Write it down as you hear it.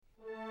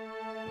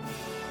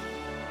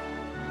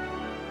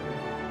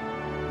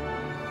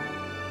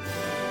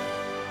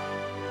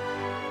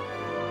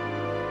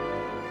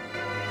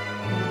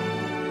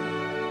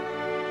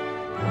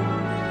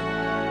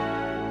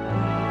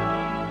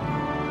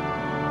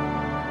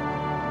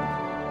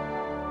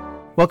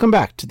Welcome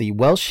back to the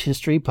Welsh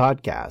History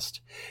Podcast,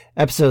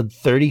 episode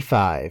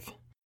 35,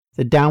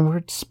 The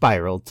Downward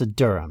Spiral to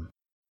Dyrham.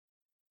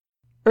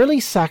 Early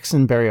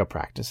Saxon burial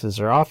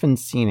practices are often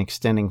seen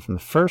extending from the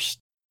first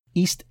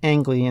East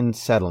Anglian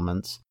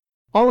settlements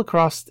all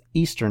across the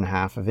eastern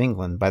half of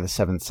England by the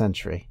 7th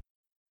century.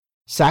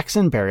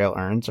 Saxon burial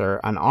urns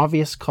are an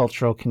obvious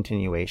cultural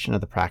continuation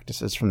of the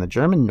practices from the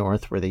German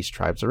north where these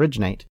tribes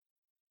originate.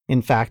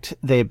 In fact,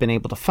 they have been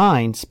able to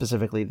find,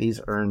 specifically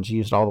these urns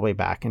used all the way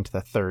back into the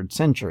 3rd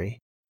century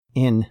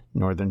in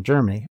northern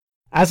Germany.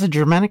 As the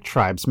Germanic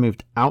tribes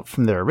moved out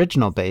from their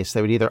original base, they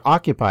would either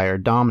occupy or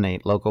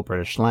dominate local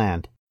British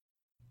land.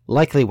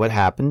 Likely what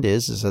happened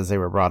is as they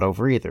were brought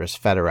over either as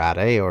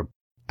foederati or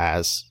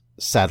as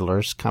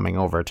settlers coming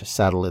over to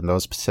settle in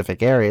those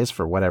specific areas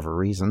for whatever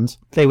reasons,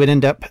 they would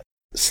end up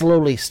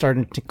slowly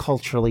starting to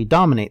culturally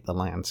dominate the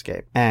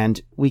landscape. And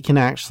we can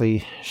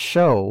actually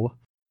show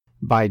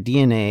by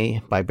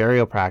DNA, by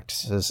burial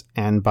practices,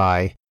 and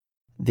by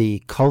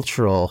the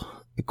cultural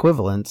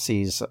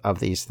equivalencies of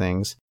these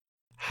things,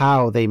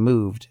 how they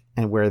moved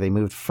and where they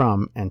moved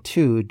from and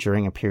to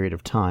during a period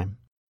of time.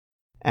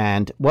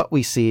 And what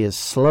we see is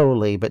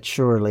slowly but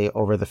surely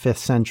over the 5th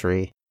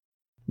century,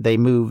 they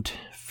moved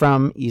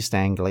from East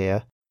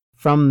Anglia,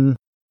 from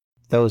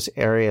those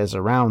areas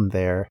around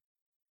there,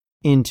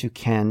 into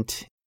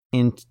Kent,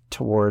 in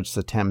towards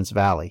the Thames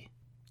Valley.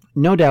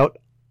 No doubt,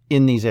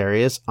 in these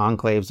areas,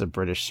 enclaves of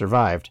British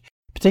survived,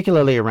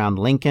 particularly around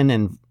Lincoln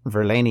and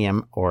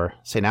Verlanium, or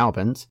St.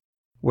 Albans,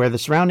 where the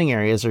surrounding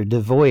areas are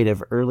devoid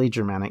of early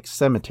Germanic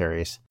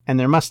cemeteries, and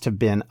there must have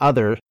been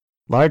other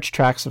large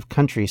tracts of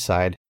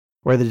countryside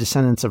where the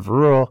descendants of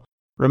rural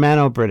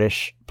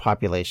Romano-British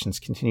populations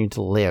continued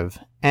to live,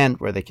 and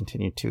where they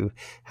continued to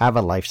have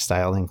a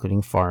lifestyle,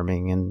 including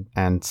farming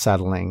and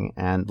settling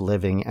and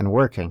living and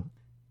working.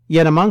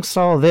 Yet amongst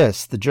all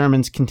this, the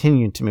Germans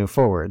continued to move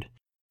forward.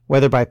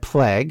 Whether by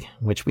plague,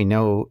 which we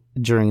know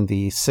during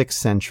the 6th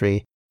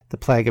century, the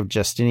plague of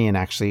Justinian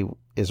actually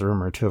is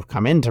rumored to have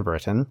come into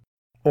Britain,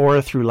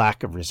 or through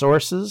lack of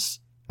resources,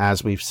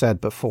 as we've said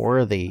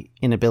before, the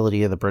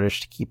inability of the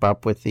British to keep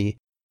up with the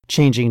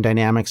changing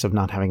dynamics of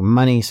not having a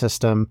money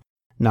system,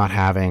 not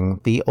having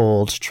the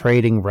old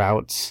trading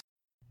routes,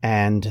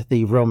 and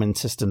the Roman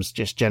systems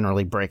just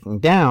generally breaking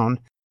down,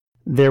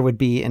 there would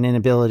be an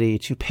inability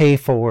to pay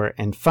for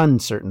and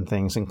fund certain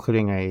things,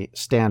 including a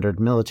standard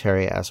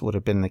military, as would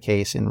have been the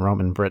case in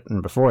Roman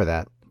Britain before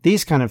that.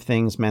 These kind of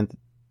things meant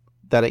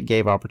that it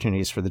gave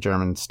opportunities for the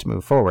Germans to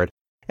move forward.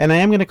 And I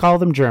am going to call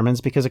them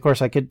Germans because, of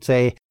course, I could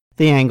say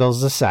the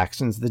Angles, the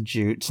Saxons, the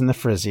Jutes, and the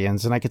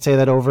Frisians, and I could say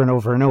that over and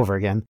over and over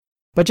again.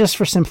 But just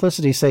for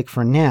simplicity's sake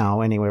for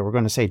now, anyway, we're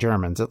going to say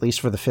Germans, at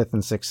least for the 5th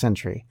and 6th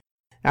century.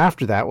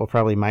 After that, we'll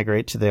probably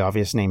migrate to the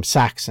obvious name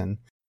Saxon.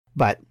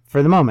 But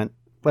for the moment,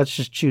 let's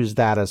just choose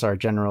that as our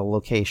general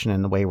location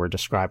in the way we're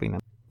describing them.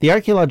 The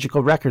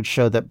archaeological records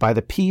show that by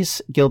the peace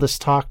Gildas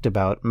talked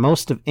about,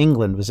 most of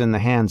England was in the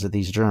hands of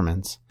these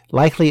Germans.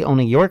 Likely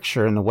only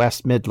Yorkshire and the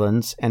West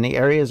Midlands and the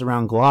areas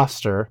around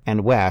Gloucester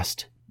and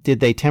West did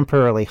they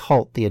temporarily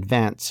halt the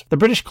advance. The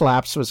British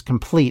collapse was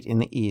complete in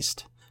the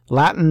East.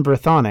 Latin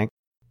Brythonic,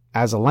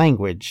 as a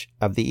language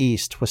of the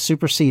East, was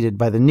superseded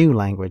by the new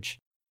language,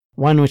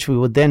 one which we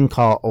would then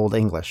call Old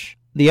English.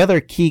 The other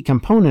key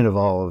component of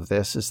all of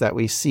this is that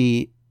we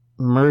see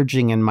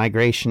merging and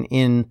migration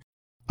in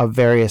of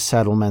various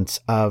settlements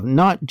of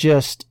not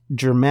just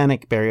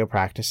Germanic burial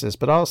practices,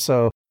 but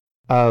also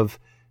of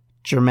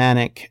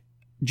Germanic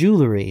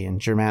jewelry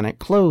and Germanic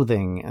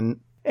clothing.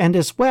 And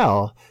as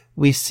well,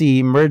 we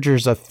see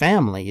mergers of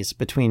families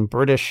between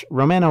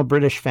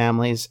Romano-British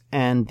families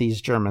and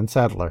these German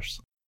settlers.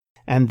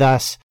 And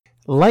thus,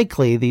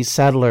 likely these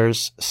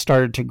settlers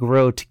started to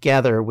grow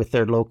together with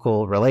their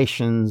local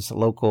relations,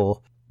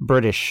 local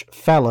British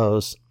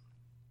fellows,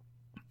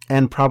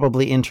 and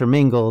probably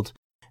intermingled,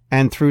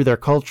 and through their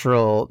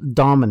cultural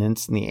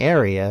dominance in the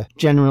area,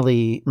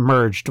 generally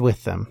merged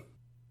with them.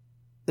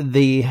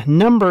 The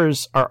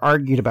numbers are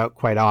argued about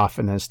quite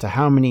often as to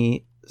how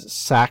many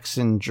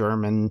Saxon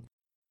German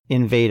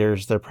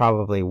invaders there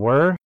probably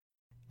were,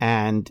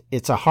 and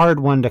it's a hard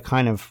one to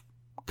kind of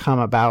come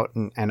about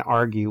and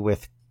argue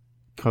with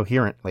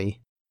coherently,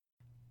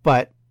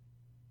 but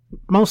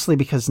mostly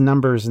because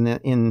numbers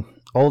in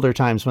older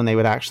times when they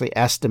would actually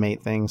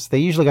estimate things, they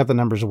usually got the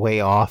numbers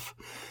way off.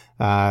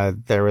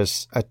 There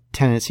was a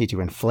tendency to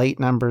inflate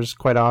numbers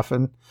quite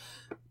often,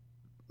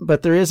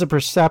 but there is a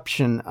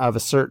perception of a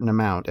certain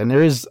amount, and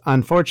there is,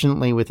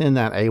 unfortunately, within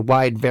that a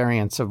wide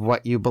variance of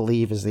what you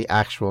believe is the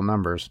actual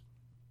numbers.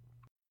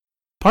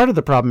 Part of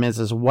the problem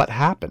is what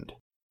happened,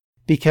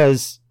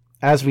 because,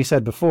 as we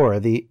said before,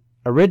 the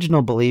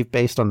original belief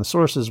based on the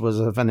sources was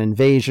of an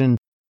invasion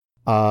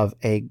of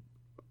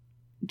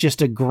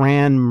just a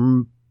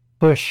grand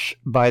push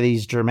by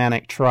these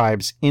Germanic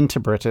tribes into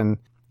Britain,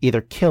 either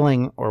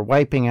killing or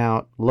wiping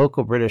out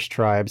local British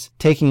tribes,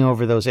 taking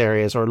over those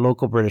areas, or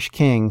local British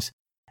kings,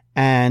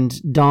 and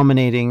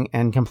dominating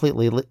and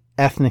completely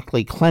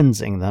ethnically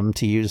cleansing them,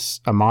 to use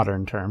a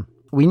modern term.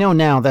 we know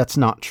now that's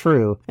not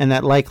true, and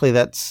that likely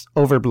that's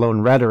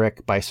overblown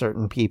rhetoric by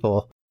certain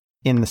people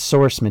in the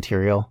source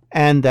material,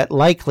 and that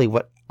likely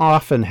what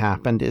often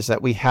happened is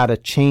that we had a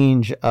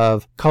change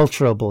of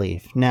cultural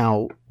belief.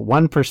 Now,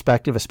 one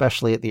perspective,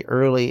 especially at the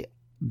early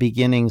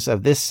beginnings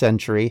of this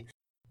century,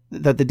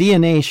 that the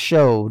DNA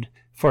showed,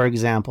 for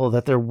example,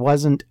 that there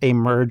wasn't a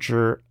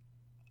merger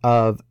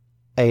of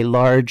a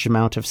large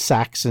amount of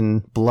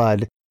Saxon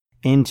blood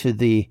into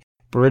the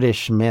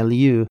British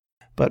milieu,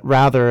 but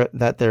rather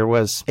that there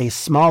was a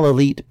small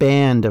elite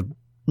band of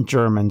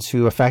Germans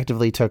who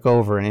effectively took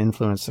over and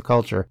influenced the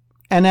culture.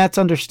 And that's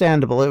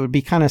understandable. It would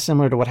be kind of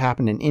similar to what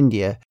happened in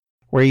India,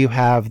 where you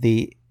have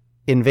the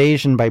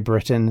invasion by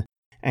Britain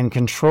and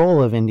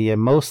control of India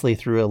mostly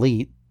through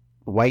elite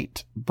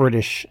white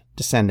British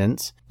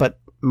descendants, but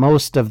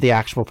most of the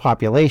actual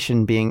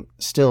population being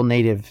still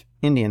native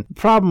Indian. The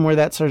problem where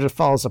that sort of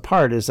falls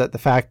apart is that the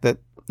fact that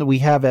we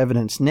have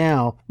evidence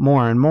now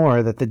more and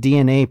more that the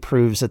DNA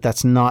proves that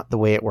that's not the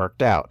way it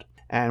worked out.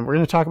 And we're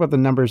going to talk about the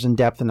numbers in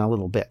depth in a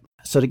little bit.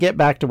 So to get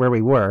back to where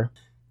we were,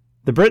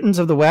 the Britons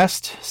of the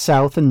West,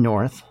 South, and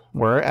North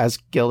were, as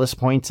Gildas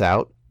points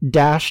out,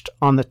 dashed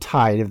on the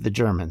tide of the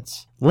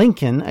Germans.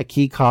 Lincoln, a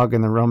key cog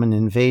in the Roman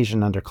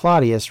invasion under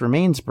Claudius,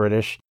 remains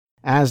British,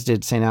 as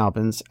did St.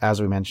 Albans,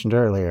 as we mentioned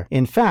earlier.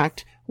 In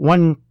fact,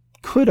 one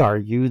could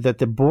argue that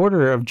the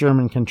border of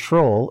German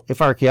control,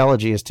 if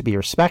archaeology is to be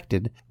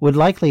respected, would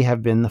likely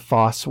have been the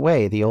Fosse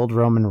Way, the old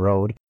Roman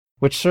road,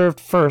 which served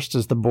first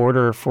as the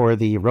border for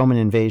the Roman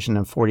invasion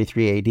of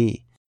 43 AD.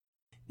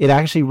 It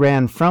actually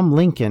ran from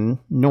Lincoln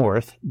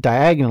north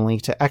diagonally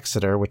to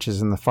Exeter, which is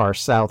in the far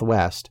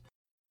southwest.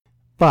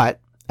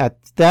 But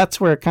that's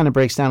where it kind of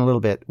breaks down a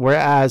little bit,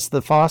 whereas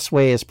the Fosse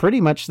Way is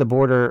pretty much the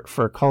border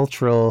for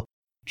cultural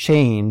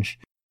change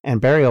and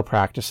burial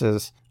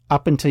practices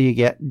up until you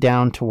get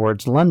down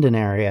towards London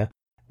area,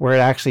 where it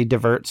actually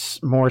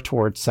diverts more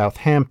towards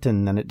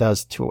Southampton than it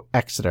does to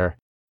Exeter.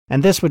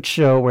 And this would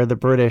show where the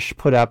British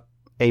put up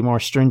a more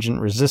stringent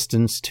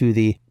resistance to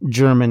the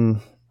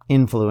German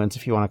influence,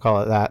 if you want to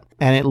call it that.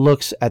 And it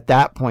looks at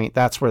that point,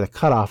 that's where the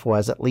cutoff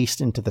was, at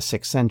least into the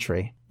 6th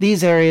century.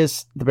 These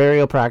areas, the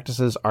burial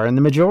practices are in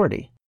the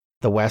majority.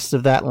 The west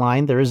of that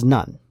line, there is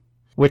none,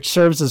 which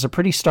serves as a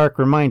pretty stark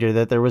reminder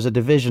that there was a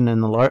division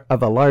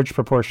of a large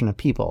proportion of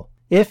people.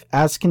 If,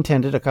 as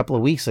contended a couple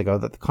of weeks ago,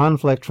 that the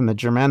conflict from the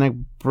Germanic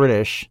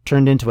British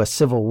turned into a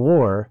civil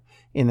war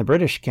in the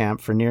British camp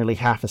for nearly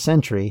half a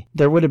century,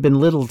 there would have been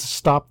little to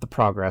stop the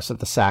progress of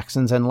the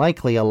Saxons, and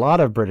likely a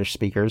lot of British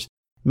speakers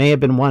may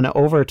have been won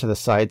over to the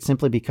side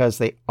simply because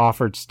they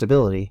offered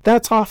stability.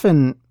 That's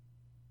often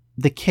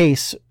the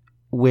case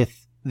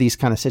with these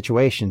kind of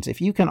situations.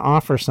 If you can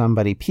offer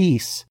somebody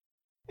peace,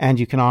 and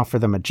you can offer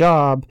them a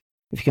job,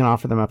 if you can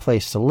offer them a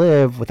place to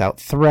live without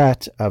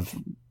threat of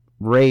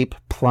rape,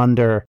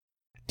 plunder,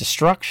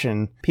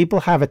 destruction,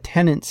 people have a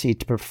tendency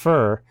to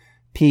prefer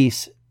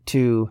peace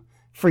to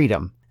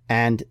freedom.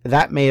 And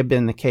that may have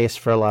been the case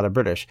for a lot of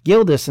British.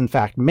 Gildas, in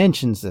fact,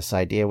 mentions this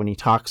idea when he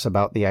talks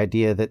about the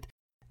idea that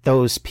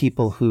those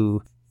people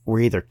who were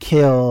either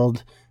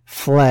killed,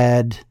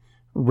 fled,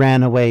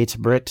 ran away to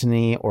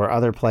Brittany or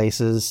other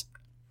places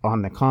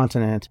on the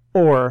continent,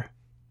 or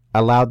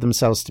allowed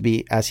themselves to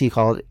be, as he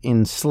called it,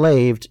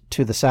 enslaved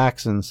to the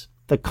Saxons.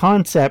 The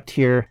concept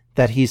here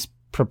that he's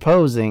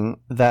proposing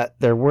that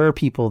there were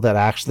people that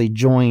actually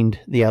joined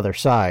the other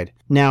side.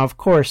 Now, of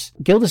course,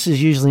 Gildas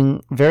is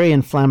using very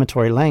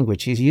inflammatory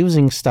language. He's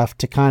using stuff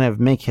to kind of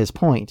make his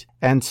point.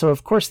 And so,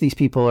 of course, these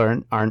people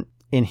are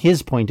in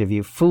his point of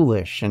view,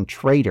 foolish and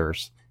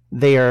traitors.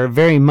 They are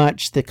very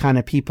much the kind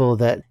of people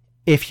that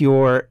if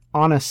you're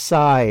on a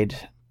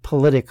side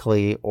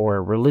politically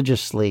or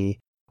religiously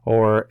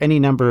or any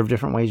number of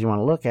different ways you want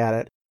to look at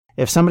it,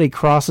 if somebody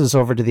crosses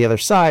over to the other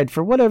side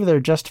for whatever their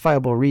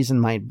justifiable reason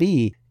might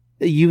be,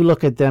 you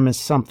look at them as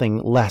something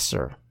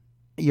lesser.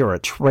 You're a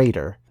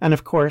traitor. And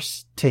of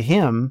course, to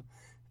him,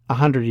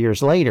 100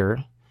 years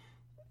later,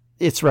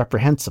 it's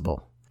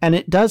reprehensible. And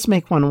it does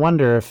make one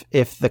wonder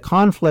if the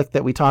conflict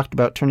that we talked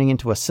about turning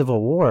into a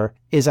civil war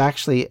is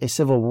actually a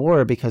civil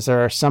war because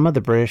there are some of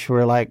the British who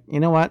are like,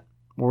 you know what?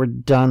 We're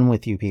done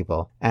with you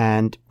people.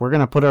 And we're going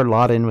to put our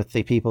lot in with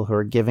the people who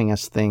are giving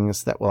us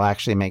things that will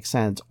actually make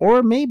sense.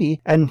 Or maybe,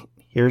 and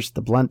here's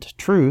the blunt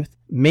truth,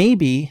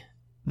 maybe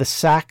the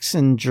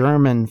Saxon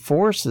German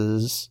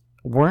forces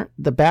weren't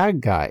the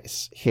bad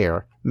guys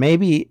here.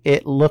 Maybe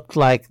it looked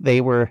like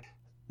they were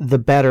the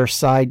better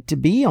side to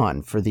be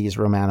on for these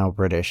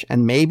Romano-British.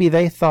 And maybe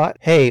they thought,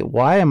 hey,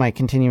 why am I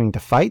continuing to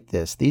fight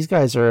this? These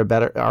guys are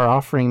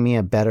offering me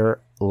a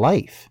better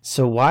life.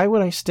 So why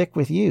would I stick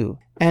with you?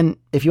 And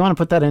if you want to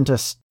put that into,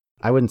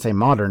 I wouldn't say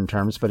modern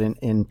terms, but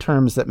in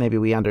terms that maybe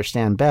we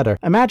understand better,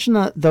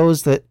 imagine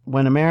those that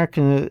when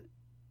America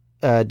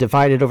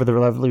divided over the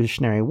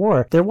Revolutionary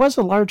War, there was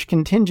a large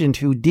contingent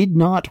who did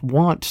not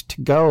want to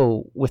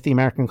go with the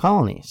American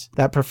colonies,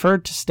 that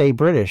preferred to stay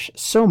British,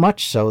 so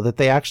much so that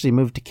they actually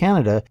moved to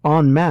Canada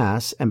en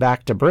masse and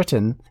back to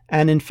Britain.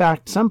 And in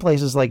fact, some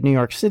places like New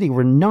York City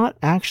were not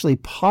actually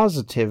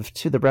positive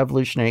to the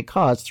revolutionary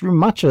cause through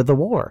much of the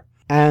war.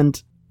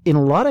 And in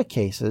a lot of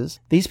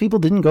cases, these people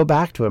didn't go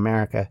back to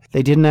America.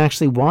 They didn't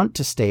actually want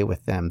to stay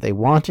with them. They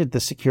wanted the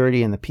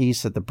security and the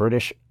peace that the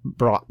British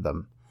brought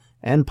them,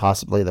 and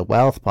possibly the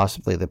wealth,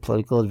 possibly the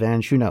political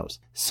advantage, who knows.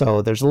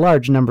 So there's a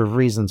large number of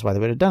reasons why they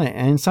would have done it.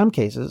 And in some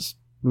cases,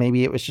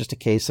 maybe it was just a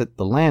case that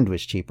the land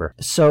was cheaper.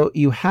 So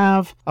you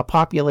have a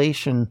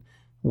population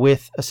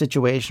with a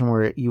situation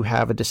where you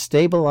have a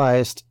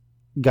destabilized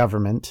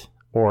government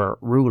or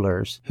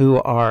rulers who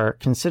are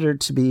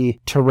considered to be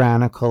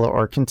tyrannical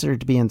or considered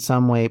to be in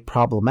some way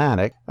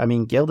problematic. I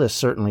mean, Gildas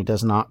certainly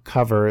does not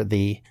cover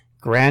the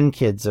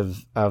grandkids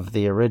of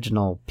the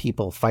original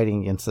people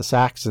fighting against the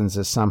Saxons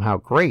as somehow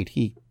great.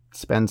 He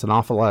spends an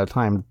awful lot of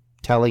time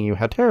telling you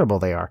how terrible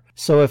they are.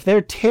 So if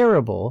they're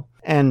terrible,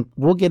 and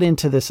we'll get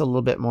into this a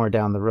little bit more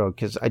down the road,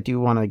 because I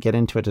do want to get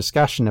into a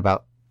discussion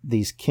about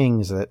these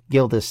kings that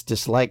Gildas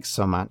dislikes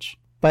so much.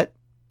 But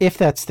if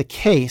that's the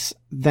case,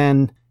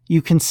 then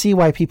you can see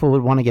why people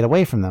would want to get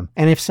away from them.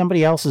 And if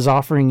somebody else is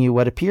offering you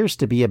what appears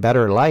to be a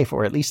better life,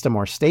 or at least a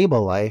more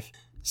stable life,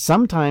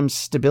 sometimes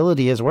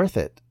stability is worth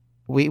it.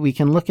 We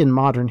can look in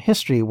modern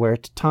history where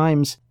at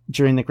times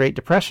during the Great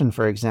Depression,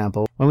 for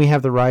example, when we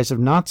have the rise of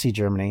Nazi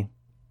Germany,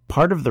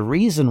 part of the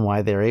reason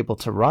why they're able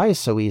to rise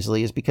so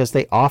easily is because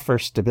they offer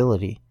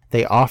stability.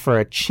 They offer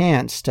a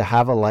chance to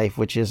have a life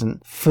which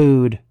isn't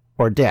food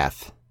or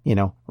death,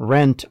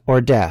 rent or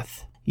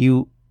death.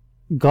 You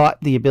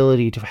got the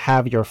ability to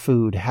have your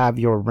food, have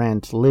your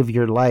rent, live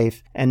your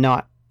life, and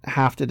not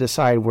have to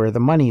decide where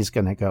the money's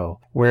going to go.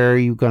 Where are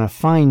you going to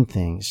find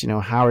things?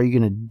 How are you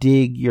going to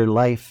dig your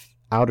life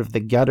out of the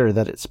gutter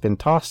that it's been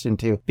tossed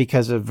into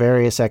because of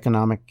various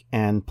economic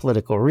and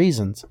political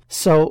reasons?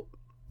 So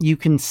you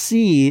can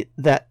see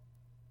that,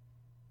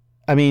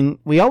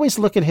 we always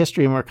look at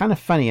history and we're kind of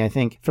funny, I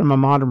think, from a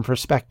modern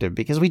perspective,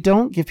 because we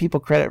don't give people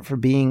credit for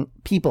being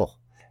people.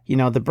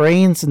 The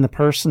brains in the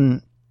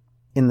person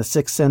in the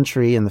 6th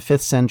century and the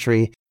 5th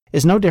century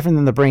is no different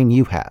than the brain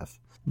you have.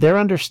 Their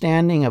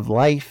understanding of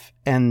life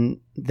and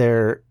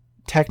their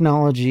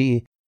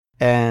technology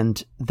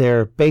and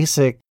their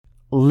basic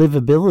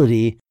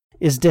livability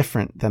is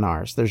different than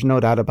ours. There's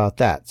no doubt about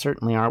that.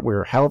 Certainly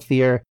we're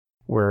healthier,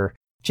 we're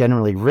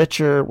generally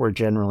richer, we're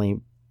generally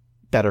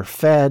better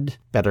fed,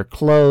 better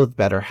clothed,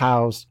 better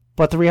housed.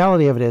 But the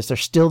reality of it is they're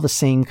still the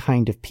same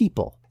kind of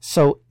people.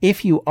 So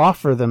if you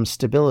offer them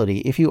stability,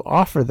 if you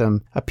offer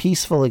them a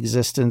peaceful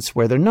existence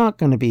where they're not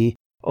going to be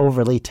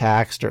overly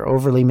taxed or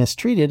overly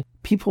mistreated,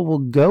 people will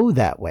go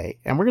that way.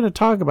 And we're going to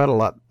talk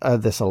about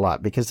this a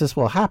lot because this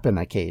will happen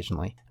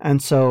occasionally.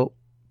 And so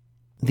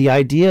the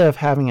idea of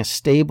having a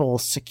stable,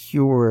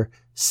 secure,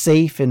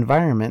 safe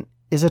environment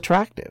is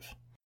attractive.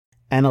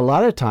 And a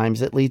lot of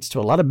times it leads to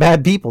a lot of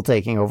bad people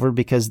taking over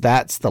because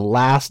that's the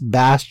last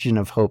bastion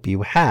of hope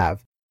you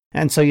have.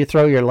 And so you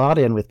throw your lot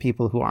in with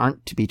people who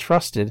aren't to be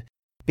trusted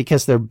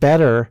because they're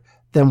better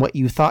than what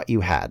you thought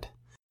you had.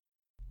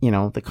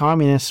 The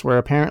communists were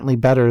apparently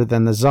better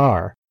than the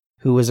Tsar,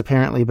 who was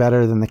apparently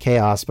better than the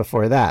chaos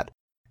before that.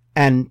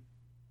 And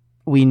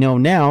we know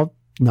now,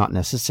 not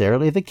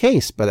necessarily the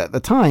case, but at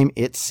the time,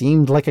 it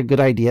seemed like a good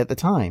idea at the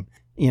time.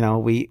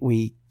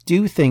 We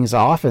do things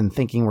often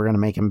thinking we're going to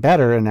make them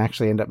better and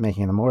actually end up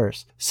making them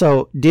worse.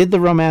 So did the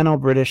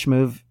Romano-British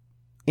move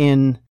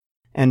in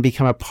and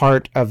become a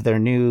part of their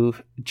new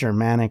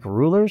Germanic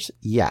rulers?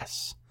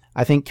 Yes.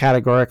 I think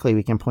categorically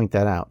we can point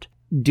that out.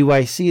 Do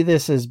I see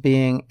this as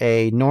being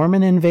a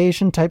Norman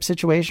invasion type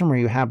situation where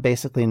you have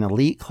basically an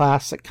elite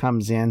class that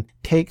comes in,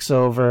 takes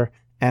over,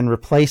 and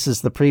replaces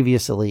the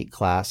previous elite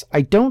class?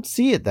 I don't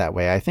see it that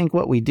way. I think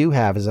what we do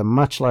have is a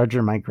much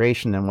larger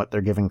migration than what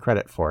they're given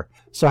credit for.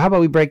 So how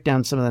about we break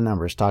down some of the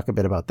numbers, talk a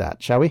bit about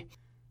that, shall we?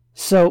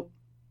 So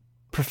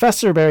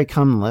Professor Barry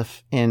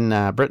Cunliffe in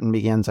Britain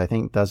Begins, I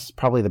think, does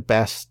probably the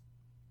best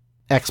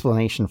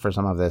explanation for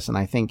some of this, and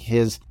I think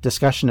his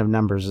discussion of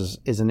numbers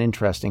is an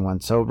interesting one.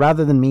 So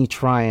rather than me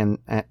try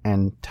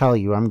and tell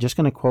you, I'm just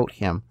going to quote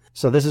him.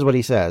 So this is what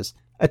he says.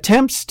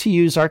 Attempts to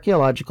use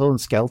archaeological and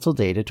skeletal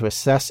data to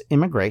assess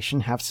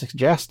immigration have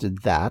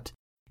suggested that,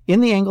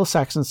 in the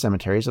Anglo-Saxon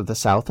cemeteries of the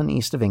south and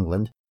east of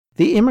England,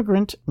 the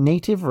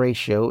immigrant-native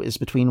ratio is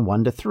between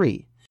 1 to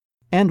 3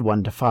 and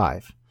 1 to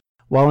 5.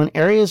 While in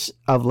areas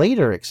of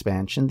later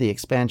expansion, the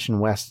expansion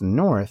west and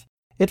north,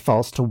 it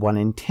falls to 1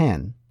 in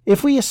 10.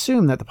 If we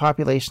assume that the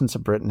populations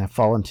of Britain have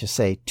fallen to,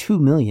 say, 2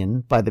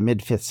 million by the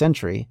mid-5th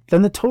century,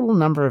 then the total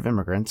number of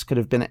immigrants could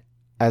have been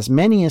as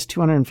many as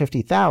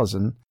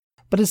 250,000,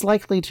 but is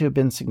likely to have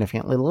been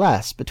significantly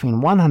less,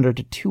 between 100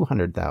 to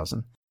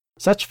 200,000.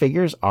 Such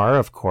figures are,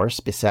 of course,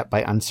 beset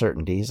by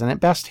uncertainties, and at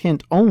best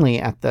hint only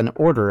at an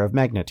order of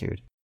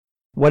magnitude.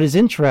 What is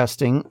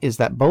interesting is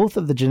that both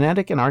of the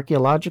genetic and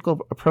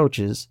archaeological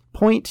approaches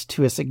point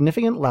to a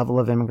significant level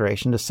of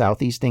immigration to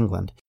southeast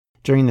England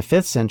during the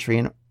 5th century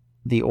in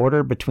the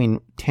order between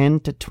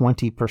 10 to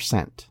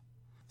 20%.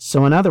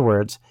 So in other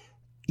words,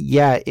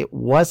 it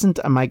wasn't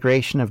a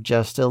migration of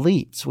just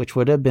elites, which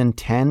would have been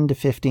 10 to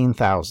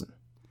 15,000.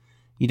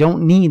 You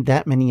don't need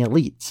that many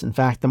elites. In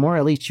fact, the more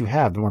elites you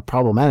have, the more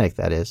problematic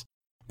that is,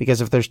 because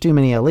if there's too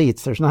many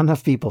elites, there's not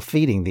enough people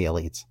feeding the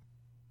elites.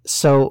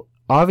 So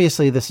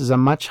obviously this is a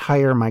much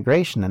higher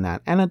migration than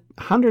that. And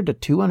 100 to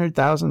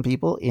 200,000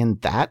 people in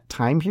that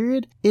time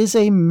period is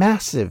a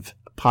massive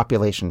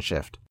population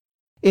shift.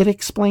 It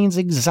explains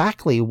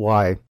exactly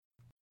why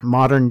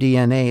modern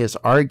DNA is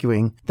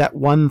arguing that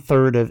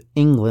 1/3 of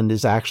England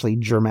is actually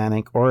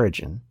Germanic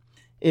origin.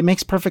 It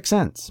makes perfect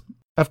sense.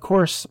 Of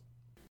course,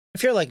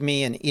 if you're like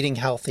me and eating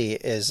healthy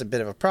is a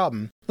bit of a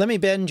problem, let me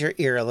bend your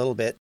ear a little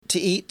bit. To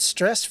eat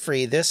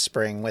stress-free this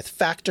spring with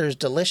Factor's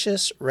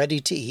delicious,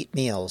 ready-to-eat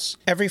meals.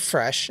 Every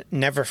fresh,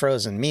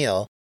 never-frozen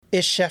meal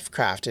is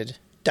chef-crafted,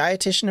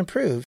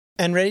 dietitian-approved,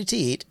 and ready to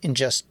eat in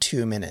just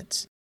 2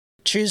 minutes.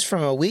 Choose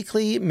from a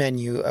weekly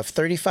menu of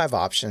 35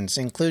 options,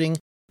 including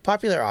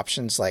popular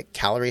options like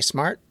Calorie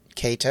Smart,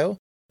 Keto,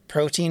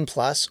 Protein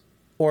Plus,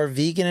 or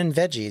Vegan and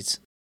Veggies.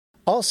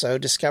 Also,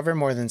 discover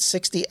more than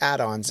 60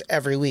 add-ons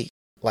every week,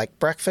 like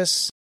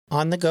breakfasts,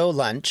 on-the-go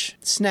lunch,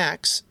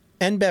 snacks,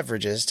 and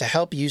beverages to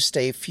help you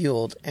stay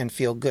fueled and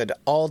feel good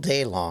all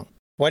day long.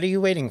 What are you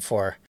waiting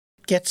for?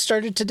 Get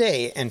started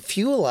today and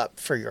fuel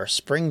up for your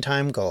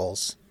springtime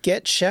goals.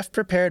 Get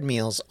chef-prepared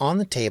meals on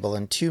the table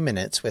in 2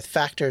 minutes with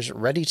Factor's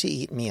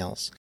ready-to-eat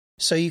meals,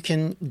 so you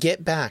can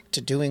get back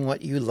to doing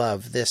what you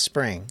love this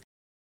spring.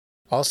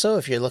 Also,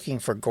 if you're looking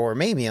for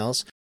gourmet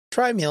meals,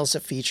 try meals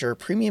that feature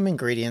premium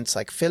ingredients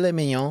like filet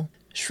mignon,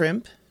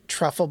 shrimp,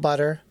 truffle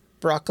butter,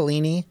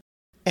 broccolini,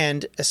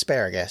 and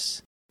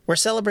asparagus. We're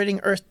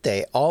celebrating Earth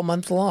Day all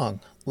month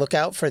long. Look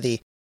out for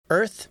the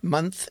Earth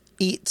Month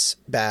Eats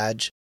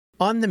badge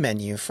on the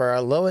menu for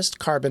our lowest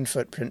carbon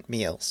footprint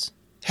meals.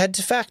 Head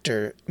to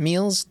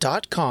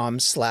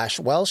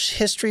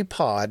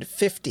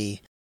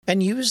factormeals.com/WelshHistoryPod50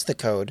 and use the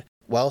code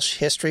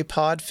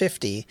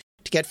WelshHistoryPod50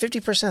 to get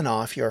 50%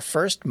 off your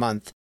first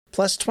month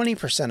plus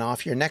 20%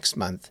 off your next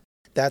month.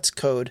 That's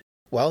code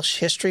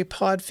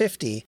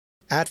WelshHistoryPod50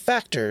 at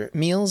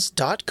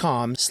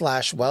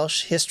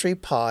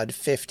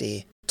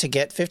factormeals.com/WelshHistoryPod50 to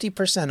get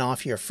 50%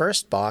 off your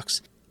first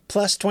box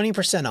plus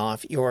 20%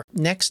 off your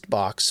next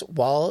box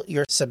while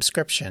your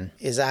subscription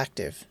is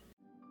active.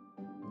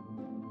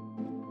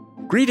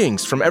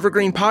 Greetings from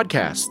Evergreen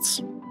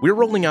Podcasts. We're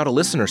rolling out a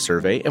listener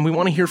survey and we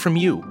want to hear from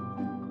you.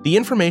 The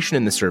information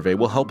in the survey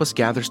will help us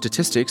gather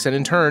statistics and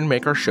in turn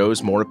make our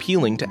shows more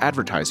appealing to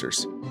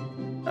advertisers.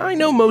 I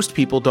know most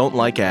people don't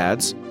like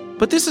ads,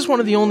 but this is one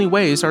of the only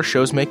ways our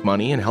shows make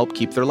money and help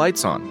keep their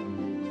lights on.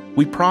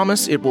 We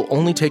promise it will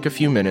only take a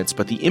few minutes,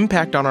 but the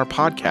impact on our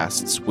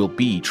podcasts will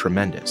be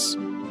tremendous.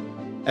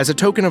 As a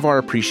token of our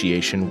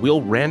appreciation,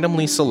 we'll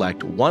randomly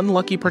select one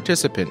lucky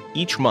participant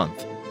each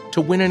month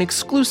to win an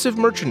exclusive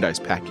merchandise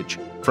package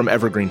from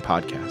Evergreen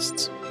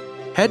Podcasts.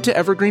 Head to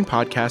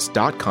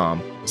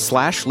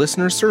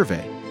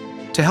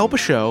evergreenpodcast.com/listenersurvey to help a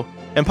show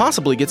and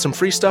possibly get some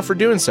free stuff for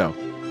doing so.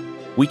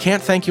 We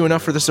can't thank you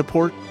enough for the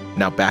support.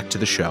 Now back to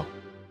the show.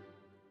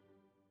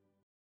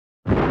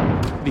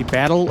 The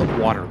Battle of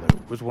Waterloo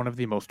was one of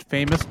the most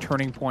famous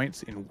turning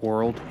points in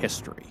world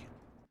history.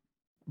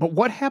 But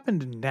what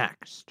happened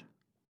next?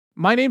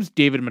 My name's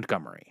David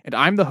Montgomery, and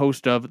I'm the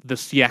host of The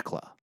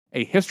Siècle,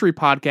 a history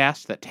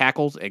podcast that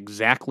tackles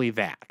exactly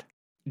that.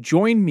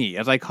 Join me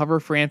as I cover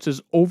France's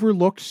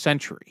overlooked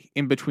century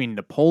in between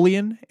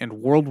Napoleon and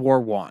World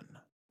War I.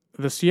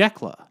 The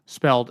Siècle,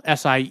 spelled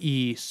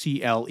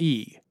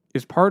S-I-E-C-L-E,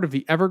 is part of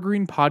the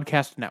Evergreen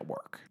Podcast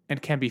Network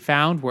and can be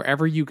found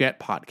wherever you get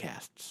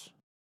podcasts.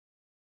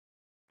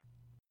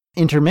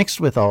 Intermixed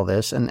with all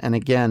this, and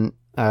again,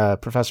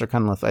 Professor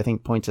Cunliffe, I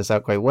think, points this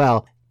out quite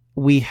well,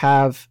 we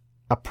have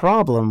a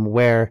problem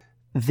where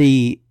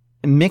the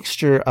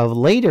mixture of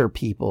later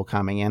people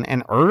coming in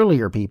and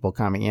earlier people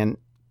coming in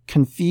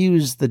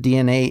confuse the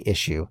DNA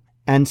issue.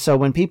 And so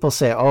when people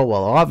say, oh,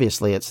 well,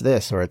 obviously it's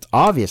this or it's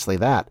obviously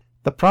that,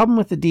 the problem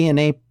with the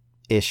DNA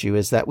issue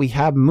is that we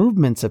have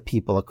movements of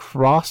people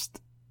across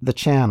the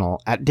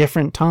channel at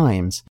different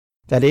times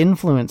that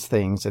influence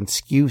things and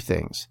skew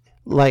things.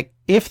 Like,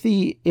 if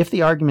the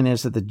argument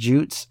is that the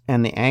Jutes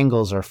and the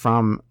Angles are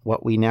from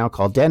what we now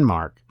call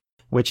Denmark,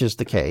 which is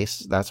the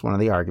case, that's one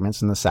of the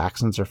arguments, and the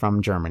Saxons are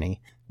from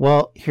Germany,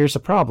 well, here's a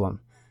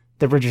problem.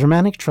 There were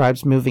Germanic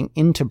tribes moving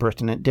into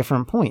Britain at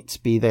different points,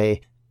 be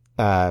they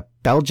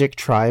Belgic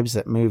tribes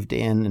that moved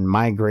in and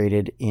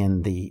migrated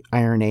in the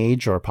Iron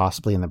Age or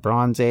possibly in the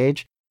Bronze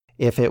Age.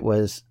 If it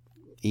was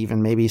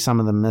even maybe some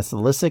of the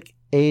Mesolithic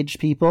age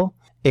people,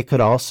 it could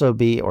also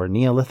be, or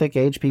Neolithic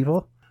age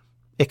people.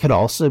 It could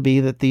also be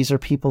that these are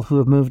people who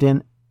have moved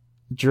in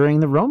during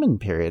the Roman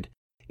period,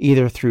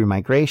 either through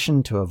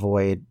migration to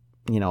avoid,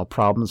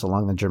 problems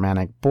along the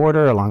Germanic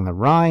border, along the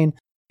Rhine.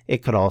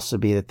 It could also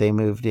be that they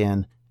moved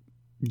in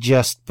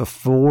just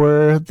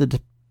before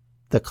the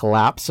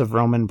collapse of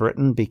Roman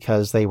Britain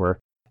because they were,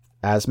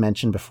 as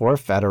mentioned before,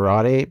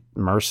 federati,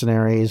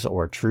 mercenaries,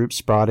 or troops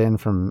brought in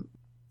from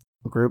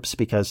groups,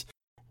 because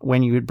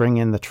when you would bring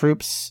in the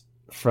troops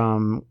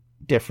from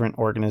different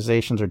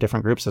organizations or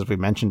different groups, as we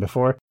mentioned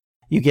before,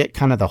 you get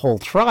kind of the whole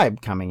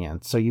tribe coming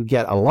in. So you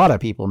get a lot of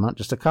people, not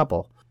just a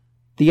couple.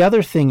 The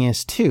other thing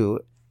is, too,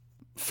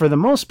 for the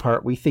most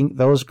part, we think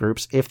those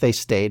groups, if they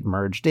stayed,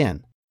 merged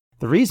in.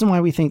 The reason why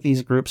we think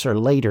these groups are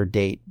later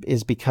date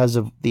is because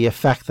of the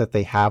effect that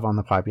they have on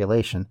the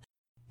population.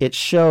 It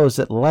shows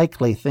that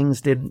likely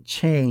things didn't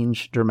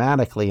change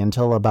dramatically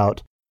until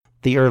about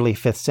the early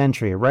 5th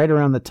century, right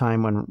around the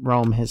time when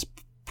Rome is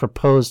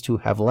proposed to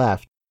have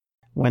left,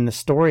 when the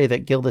story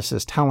that Gildas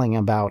is telling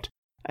about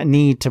a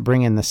need to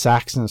bring in the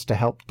Saxons to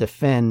help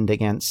defend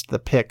against the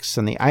Picts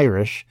and the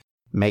Irish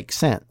makes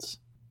sense.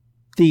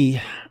 The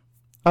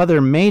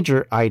other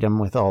major item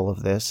with all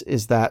of this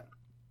is that,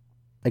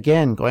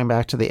 again, going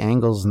back to the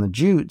Angles and the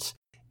Jutes,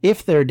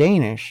 if they're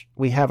Danish,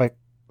 we have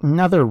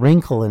another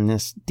wrinkle in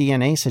this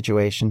DNA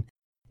situation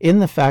in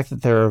the fact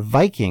that there are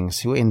Vikings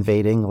who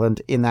invade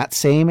England in that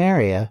same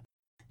area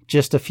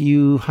just a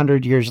few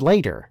hundred years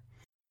later.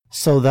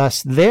 So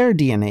thus their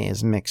DNA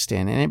is mixed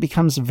in, and it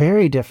becomes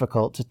very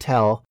difficult to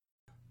tell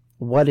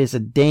what is a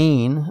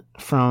Dane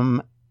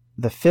from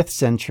the 5th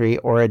century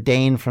or a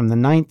Dane from the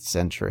 9th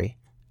century.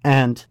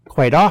 And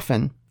quite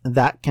often,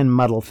 that can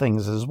muddle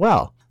things as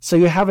well. So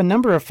you have a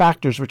number of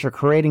factors which are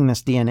creating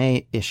this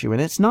DNA issue,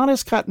 and it's not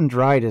as cut and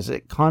dried as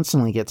it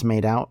constantly gets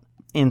made out,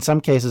 in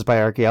some cases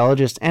by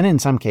archaeologists, and in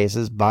some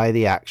cases by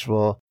the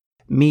actual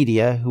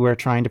media who are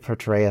trying to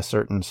portray a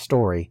certain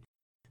story.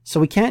 So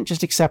we can't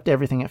just accept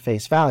everything at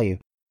face value,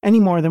 any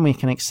more than we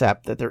can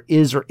accept that there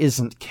is or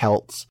isn't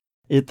Celts,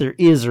 if there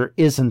is or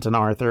isn't an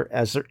Arthur,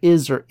 as there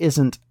is or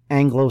isn't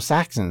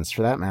Anglo-Saxons,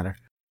 for that matter.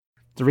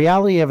 The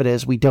reality of it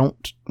is we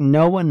don't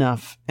know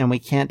enough, and we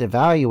can't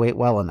evaluate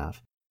well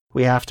enough.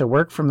 We have to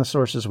work from the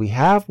sources we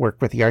have, work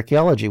with the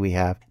archaeology we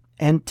have,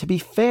 and to be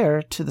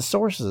fair to the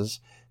sources,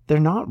 they're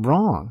not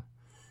wrong.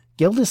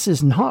 Gildas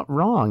is not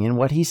wrong in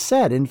what he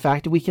said. In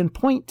fact, we can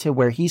point to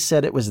where he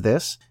said it was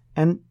this,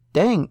 and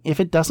dang, if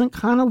it doesn't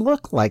kind of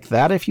look like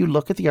that if you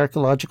look at the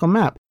archaeological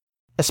map,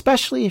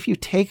 especially if you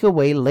take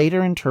away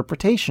later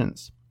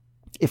interpretations.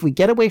 If we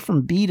get away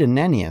from Bede and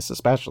Nennius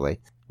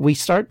especially, we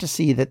start to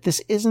see that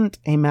this isn't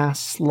a mass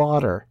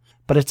slaughter,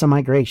 but it's a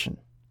migration.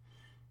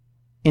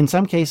 In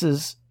some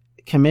cases,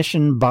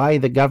 commissioned by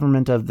the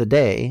government of the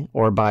day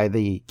or by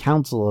the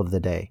council of the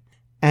day,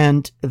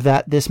 and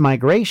that this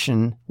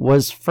migration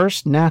was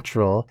first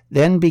natural,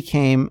 then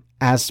became,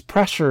 as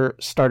pressure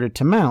started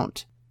to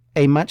mount,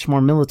 a much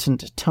more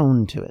militant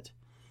tone to it.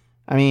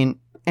 I mean,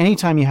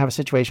 anytime you have a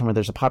situation where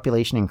there's a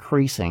population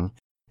increasing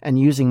and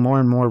using more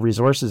and more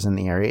resources in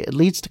the area, it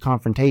leads to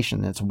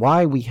confrontation. It's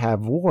why we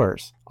have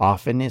wars.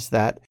 Often is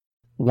that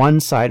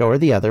one side or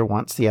the other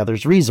wants the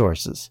other's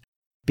resources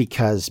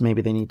because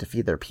maybe they need to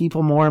feed their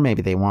people more,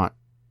 maybe they want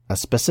a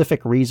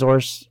specific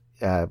resource.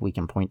 We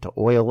can point to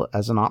oil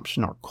as an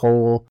option, or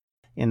coal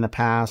in the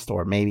past,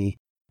 or maybe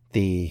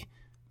the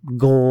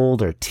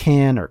gold or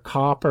tin or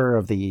copper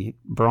of the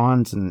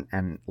Bronze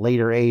and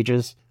later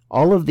ages.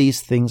 All of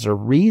these things are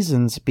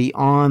reasons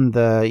beyond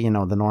the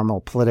normal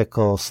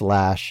political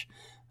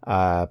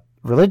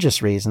 /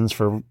 religious reasons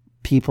for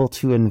people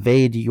to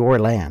invade your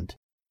land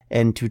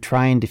and to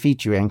try and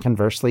defeat you, and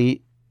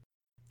conversely,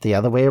 the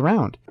other way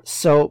around.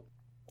 So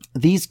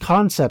these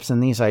concepts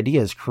and these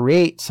ideas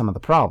create some of the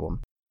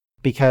problem,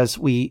 because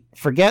we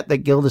forget that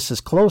Gildas is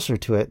closer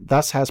to it,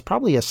 thus has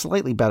probably a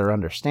slightly better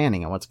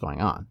understanding of what's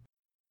going on.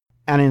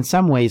 And in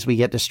some ways, we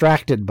get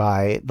distracted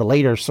by the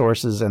later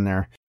sources and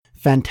their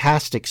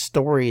fantastic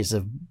stories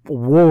of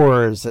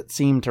wars that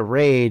seem to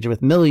rage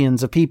with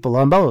millions of people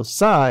on both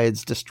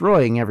sides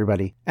destroying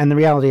everybody. And the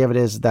reality of it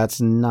is that's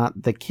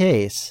not the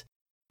case.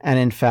 And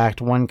in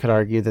fact, one could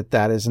argue that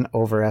that is an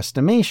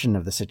overestimation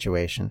of the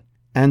situation.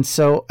 And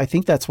so I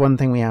think that's one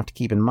thing we have to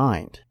keep in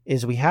mind,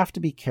 is we have to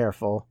be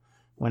careful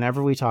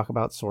whenever we talk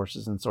about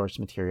sources and source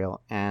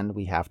material, and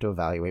we have to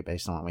evaluate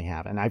based on what we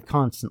have. And I've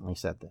constantly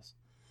said this.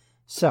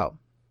 So,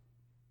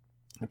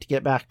 to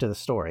get back to the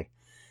story,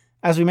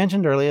 as we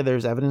mentioned earlier,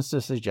 there's evidence to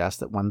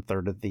suggest that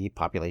 1/3 of the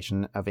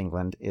population of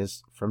England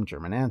is from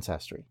German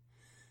ancestry.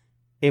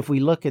 If we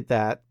look at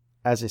that,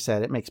 as I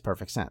said, it makes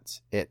perfect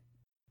sense. It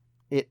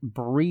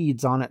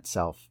breeds on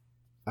itself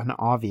an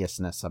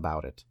obviousness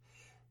about it,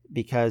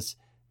 because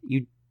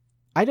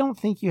I don't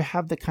think you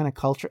have the kind of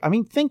culture. I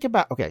mean, think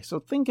about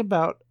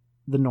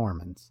the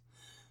Normans.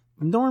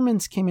 The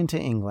Normans came into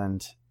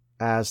England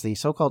as the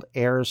so-called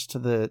heirs to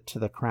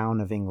the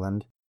crown of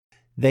England.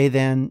 They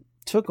then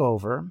took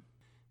over.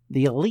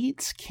 The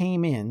elites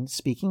came in,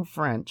 speaking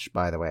French,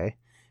 by the way,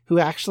 who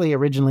actually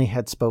originally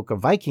had spoke a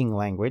Viking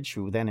language,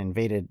 who then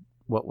invaded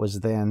what was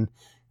then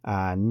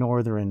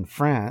northern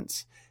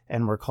France,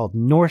 and were called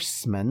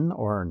Norsemen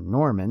or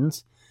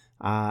Normans,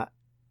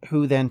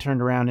 who then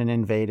turned around and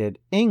invaded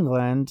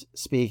England,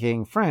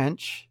 speaking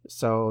French.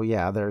 So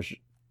yeah, there's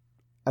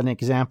an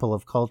example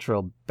of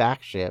cultural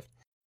backshift.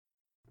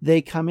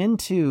 They come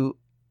into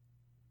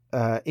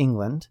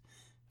England.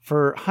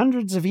 For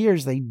hundreds of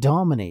years, they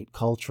dominate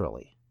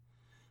culturally.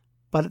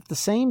 But at the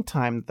same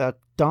time, the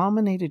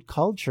dominated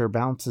culture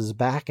bounces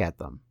back at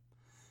them.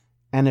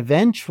 And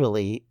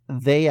eventually,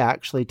 they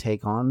actually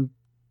take on,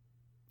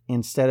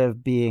 instead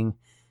of being,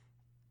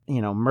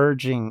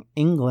 merging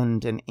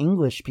England and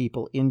English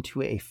people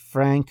into a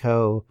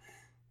Franco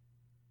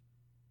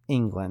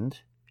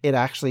England, it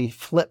actually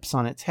flips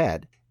on its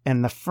head.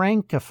 And the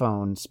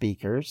Francophone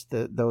speakers,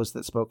 those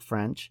that spoke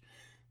French,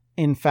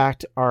 in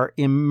fact, are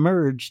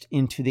emerged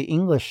into the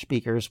English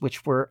speakers,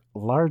 which were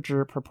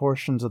larger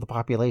proportions of the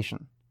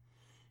population.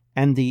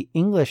 And the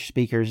English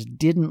speakers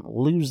didn't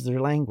lose their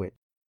language.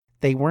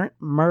 They weren't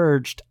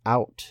merged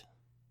out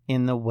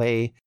in the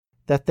way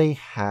that they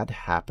had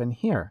happen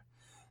here.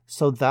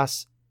 So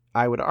thus,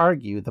 I would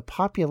argue the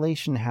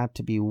population had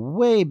to be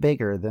way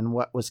bigger than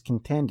what was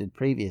contended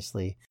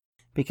previously,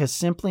 because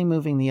simply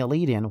moving the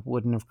elite in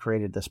wouldn't have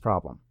created this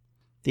problem.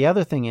 The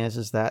other thing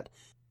is that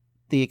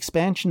the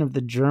expansion of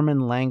the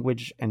German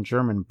language and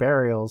German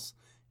burials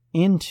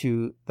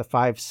into the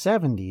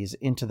 570s,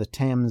 into the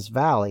Thames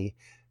Valley,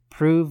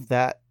 proved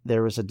that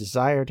there was a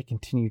desire to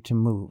continue to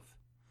move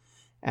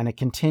and a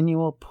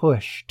continual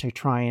push to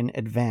try and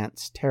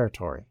advance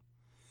territory.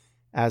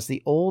 As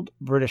the old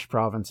British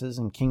provinces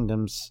and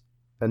kingdoms,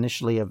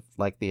 initially of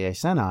like the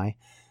Iceni,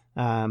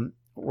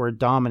 were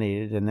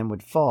dominated and then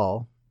would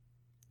fall,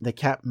 they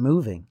kept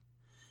moving.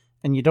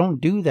 And you don't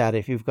do that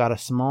if you've got a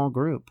small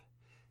group.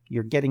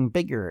 You're getting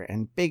bigger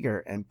and bigger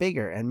and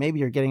bigger, and maybe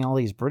you're getting all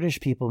these British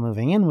people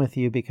moving in with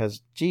you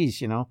because,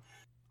 geez,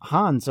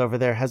 Hans over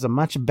there has a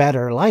much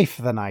better life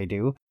than I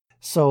do.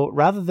 So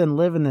rather than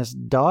live in this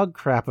dog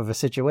crap of a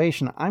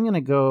situation, I'm going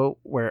to go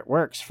where it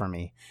works for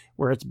me,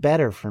 where it's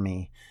better for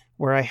me,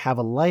 where I have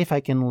a life I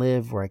can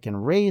live, where I can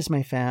raise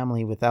my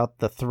family without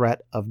the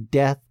threat of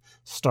death,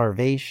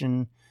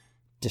 starvation,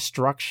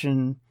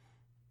 destruction,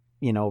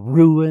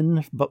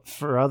 ruin, but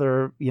for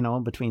other,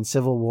 between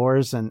civil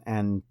wars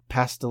and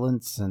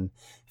pestilence and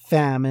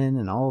famine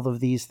and all of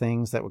these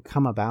things that would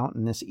come about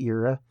in this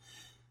era,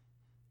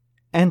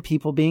 and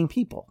people being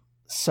people.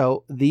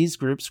 So these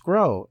groups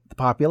grow, the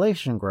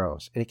population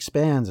grows, it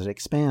expands, it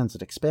expands,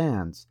 it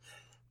expands.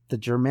 The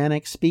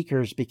Germanic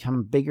speakers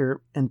become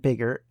bigger and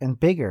bigger and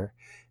bigger,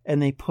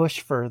 and they push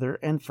further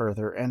and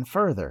further and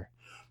further,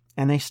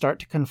 and they start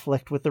to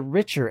conflict with the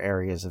richer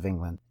areas of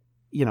England.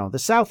 The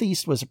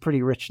southeast was a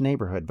pretty rich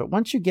neighborhood, but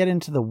once you get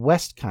into the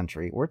West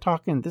Country, we're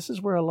talking, this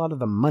is where a lot of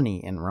the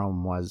money in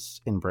Rome was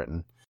in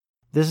Britain.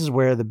 This is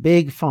where the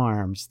big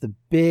farms, the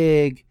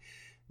big,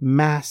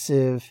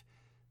 massive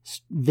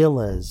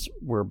villas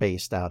were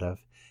based out of.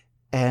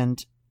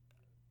 And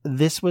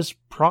this was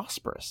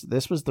prosperous.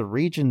 This was the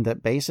region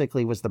that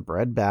basically was the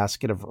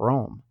breadbasket of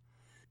Rome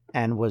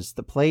and was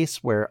the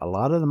place where a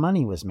lot of the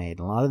money was made.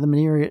 A lot of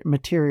the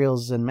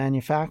materials and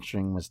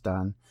manufacturing was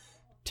done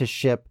to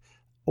ship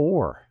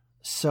ore.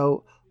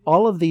 So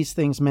all of these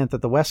things meant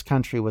that the West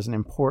Country was an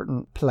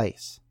important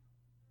place.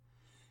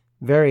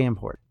 Very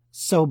important.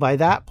 So by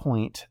that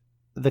point,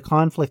 the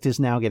conflict is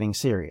now getting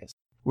serious.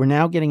 We're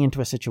now getting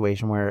into a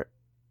situation where,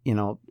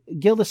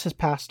 Gildas has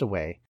passed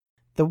away.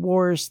 The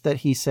wars that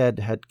he said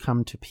had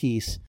come to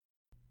peace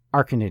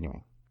are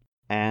continuing.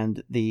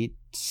 And the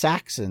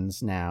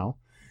Saxons now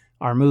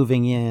are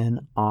moving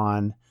in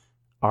on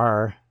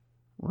our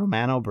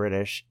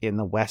Romano-British in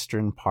the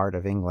western part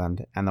of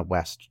England and the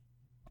West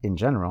in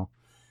general,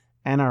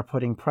 and are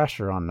putting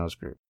pressure on those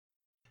groups.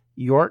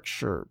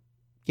 Yorkshire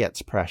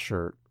gets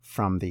pressure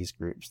from these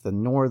groups. The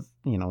north,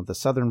 the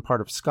southern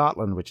part of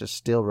Scotland, which is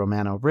still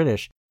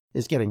Romano-British,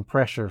 is getting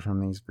pressure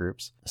from these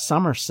groups.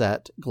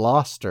 Somerset,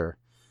 Gloucester,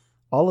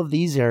 all of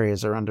these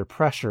areas are under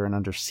pressure and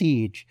under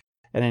siege.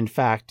 And in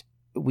fact,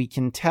 we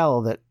can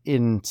tell that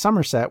in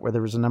Somerset, where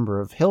there was a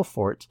number of hill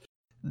forts,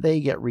 they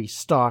get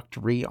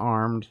restocked,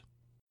 rearmed.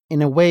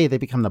 In a way, they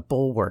become the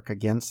bulwark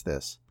against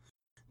this.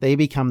 They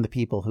become the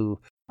people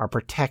who are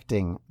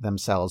protecting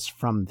themselves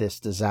from this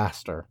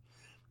disaster.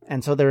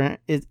 And so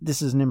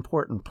this is an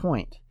important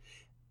point.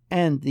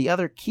 And the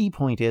other key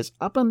point is,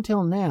 up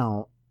until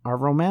now, our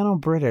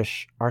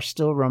Romano-British are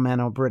still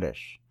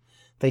Romano-British.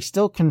 They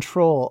still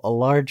control a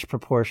large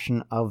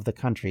proportion of the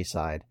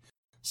countryside.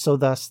 So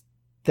thus,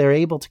 they're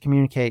able to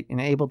communicate and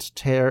able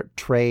to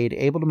trade,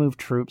 able to move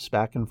troops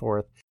back and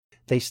forth.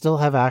 They still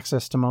have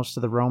access to most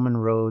of the Roman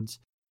roads.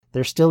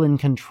 They're still in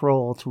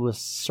control to a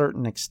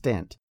certain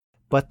extent,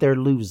 but they're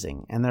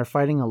losing, and they're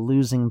fighting a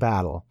losing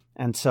battle.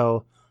 And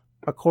so,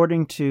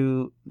 according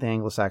to the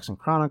Anglo-Saxon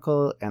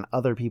Chronicle and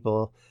other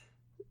people,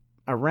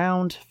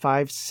 around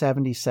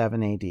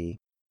 577 AD,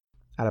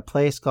 at a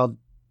place called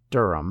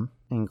Dyrham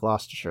in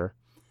Gloucestershire,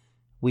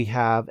 we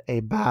have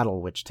a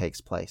battle which takes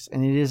place,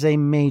 and it is a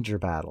major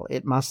battle.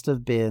 It must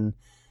have been,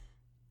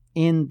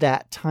 in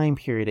that time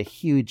period, a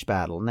huge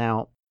battle.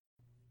 Now,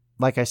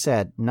 like I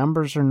said,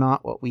 numbers are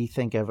not what we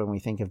think of when we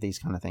think of these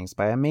kind of things.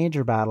 By a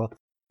major battle,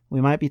 we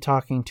might be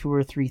talking 2,000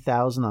 or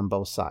 3,000 on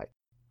both sides.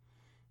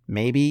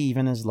 Maybe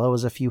even as low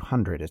as a few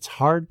hundred. It's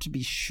hard to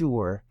be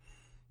sure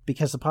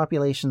because the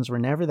populations were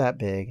never that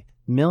big.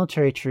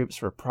 Military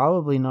troops were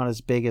probably not as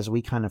big as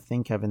we kind of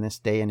think of in this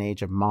day and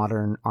age of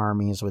modern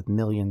armies with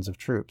millions of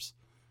troops.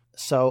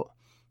 So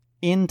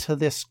into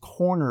this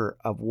corner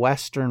of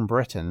Western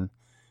Britain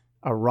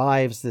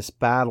arrives this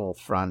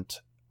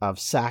battlefront of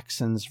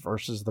Saxons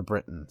versus the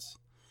Britons.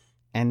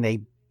 And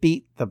they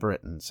beat the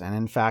Britons and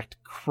in fact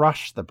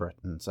crush the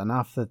Britons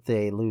enough that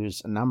they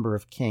lose a number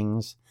of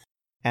kings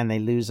and they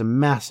lose a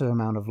massive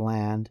amount of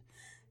land.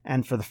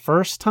 And for the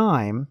first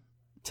time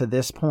to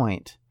this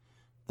point,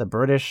 the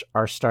British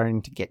are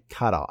starting to get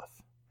cut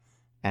off.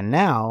 And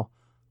now,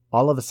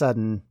 all of a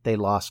sudden, they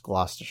lost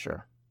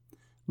Gloucestershire.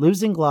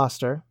 Losing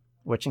Gloucester,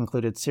 which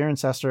included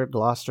Cirencester,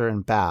 Gloucester,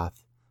 and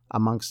Bath,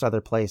 amongst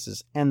other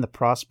places, and the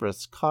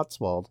prosperous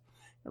Cotswold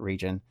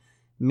region,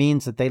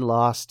 means that they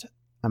lost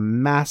a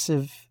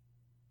massive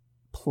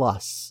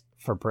plus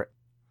for Britain.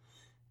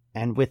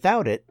 And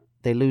without it,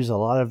 they lose a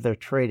lot of their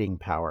trading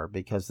power,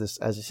 because this,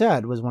 as I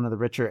said, was one of the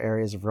richer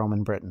areas of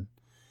Roman Britain.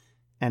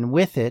 And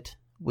with it,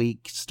 we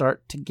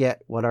start to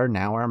get what are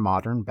now our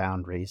modern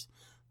boundaries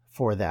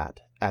for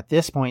that. At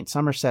this point,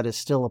 Somerset is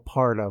still a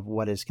part of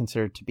what is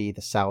considered to be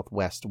the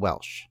Southwest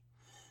Welsh.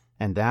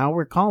 And now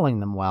we're calling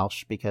them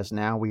Welsh because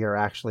now we are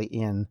actually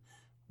in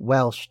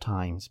Welsh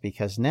times,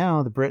 because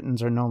now the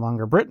Britons are no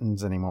longer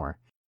Britons anymore.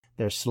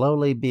 They're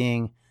slowly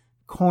being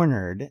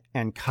cornered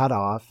and cut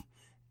off,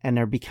 and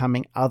they're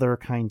becoming other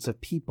kinds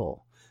of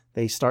people.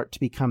 They start to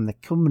become the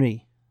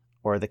Cymry,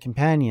 or the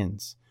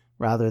Companions,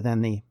 rather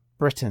than the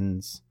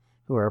Britons,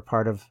 who are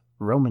part of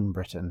Roman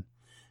Britain.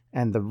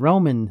 And the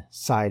Roman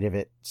side of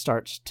it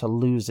starts to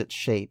lose its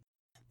shape.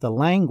 The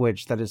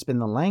language that has been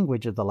the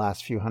language of the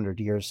last few hundred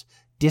years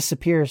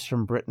disappears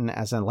from Britain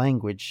as a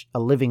language, a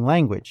living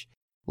language.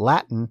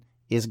 Latin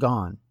is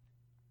gone.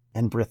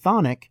 And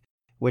Brythonic,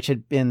 which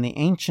had been the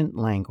ancient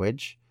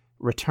language,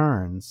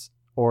 returns,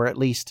 or at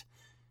least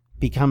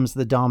becomes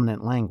the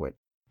dominant language.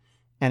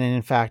 And it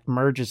in fact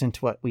merges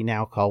into what we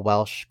now call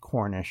Welsh,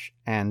 Cornish,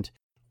 and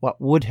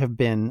what would have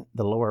been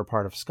the lower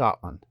part of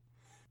Scotland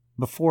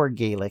before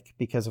Gaelic,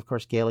 because of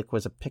course Gaelic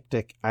was a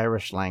Pictic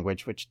Irish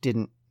language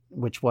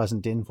which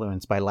wasn't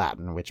influenced by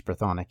Latin, which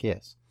Brythonic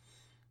is.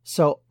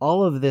 So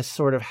all of this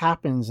sort of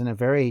happens in a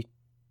very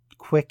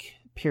quick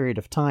period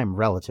of time,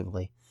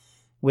 relatively.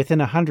 Within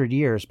 100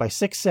 years, by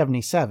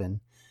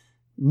 677,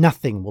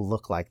 nothing will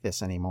look like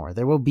this anymore.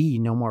 There will be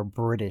no more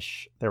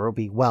British. There will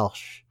be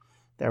Welsh.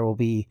 There will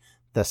be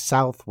the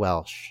South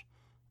Welsh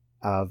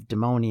of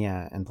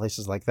Daemonia and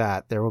places like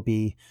that. There will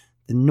be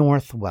the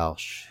North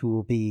Welsh, who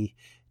will be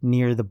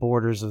near the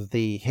borders of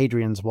the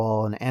Hadrian's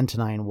Wall and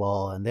Antonine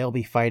Wall, and they'll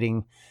be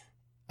fighting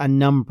a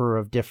number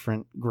of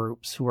different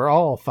groups who are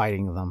all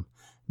fighting them,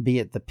 be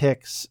it the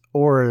Picts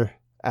or,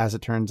 as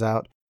it turns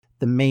out,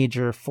 the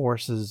major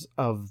forces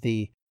of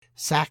the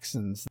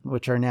Saxons,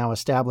 which are now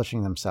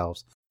establishing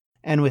themselves.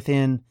 And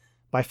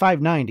by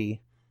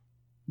 590,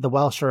 the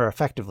Welsh are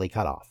effectively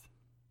cut off.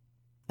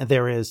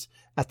 There is,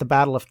 at the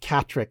Battle of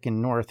Catterick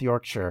in North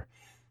Yorkshire,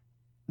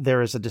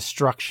 there is a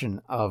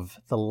destruction of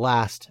the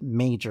last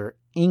major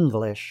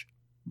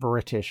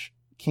English-British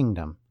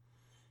kingdom.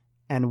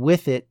 And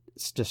with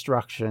its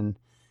destruction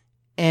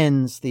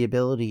ends the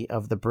ability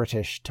of the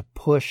British to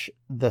push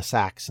the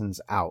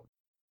Saxons out.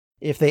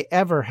 If they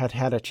ever had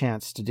had a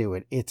chance to do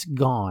it, it's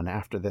gone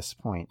after this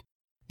point.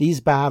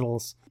 These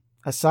battles,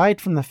 aside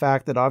from the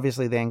fact that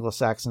obviously the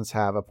Anglo-Saxons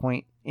have a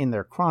point in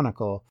their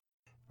chronicle,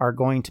 are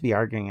going to be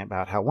arguing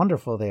about how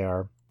wonderful they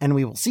are, and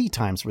we will see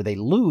times where they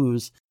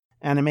lose,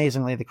 and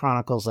amazingly the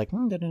chronicle's like, I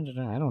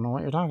don't know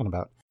what you're talking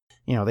about.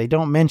 They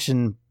don't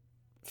mention,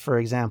 for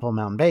example,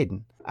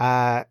 Mountbatten.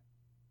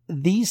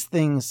 These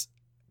things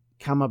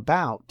come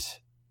about,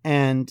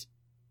 and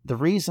the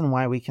reason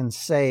why we can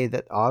say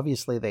that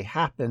obviously they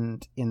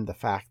happened in the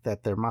fact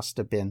that there must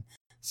have been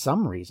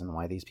some reason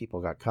why these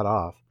people got cut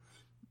off,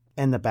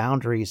 and the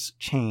boundaries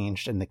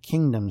changed and the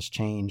kingdoms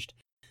changed.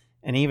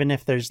 And even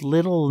if there's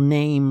little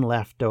name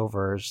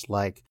leftovers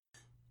like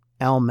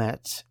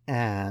Elmet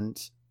and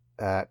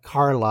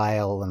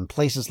Carlisle and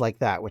places like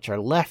that, which are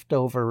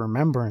leftover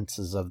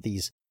remembrances of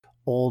these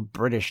old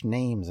British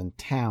names and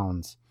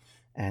towns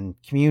and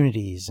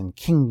communities and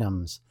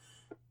kingdoms,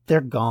 they're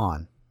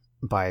gone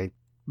by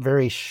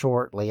very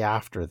shortly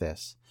after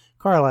this.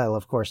 Carlisle,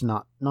 of course,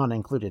 not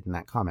included in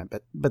that comment,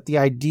 but the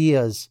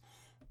ideas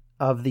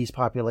of these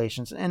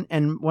populations,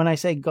 and when I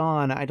say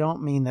gone, I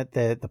don't mean that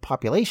the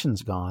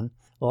population's gone.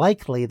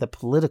 Likely the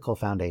political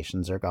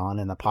foundations are gone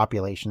and the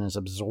population is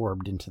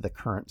absorbed into the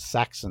current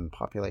Saxon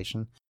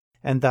population.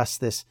 And thus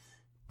this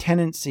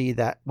tendency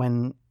that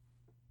when,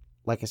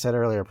 like I said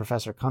earlier,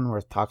 Professor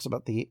Cunworth talks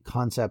about the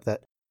concept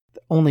that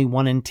only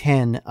 1 in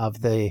 10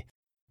 of the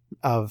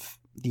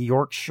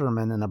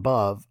Yorkshiremen and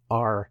above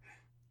are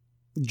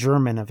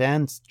German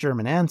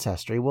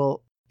ancestry.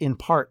 Well, in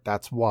part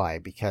that's why,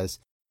 because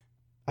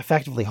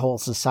effectively whole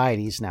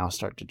societies now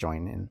start to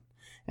join in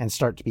and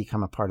start to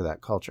become a part of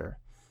that culture.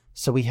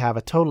 So we have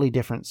a totally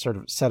different sort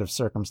of set of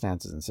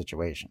circumstances and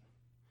situation.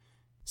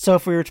 So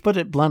if we were to put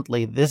it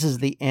bluntly, this is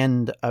the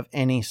end of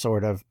any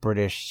sort of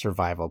British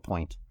survival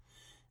point.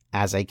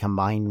 As a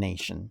combined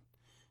nation,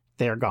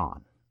 they're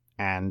gone.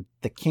 And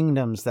the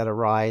kingdoms that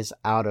arise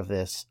out of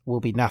this will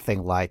be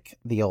nothing like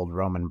the old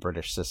Roman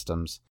British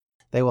systems.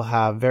 They will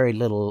have very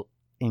little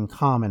in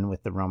common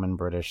with the Roman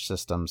British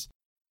systems.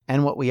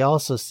 And what we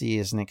also see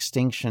is an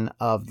extinction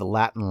of the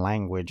Latin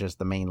language as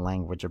the main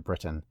language of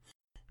Britain.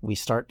 We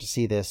start to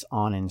see this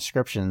on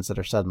inscriptions that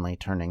are suddenly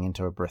turning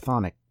into a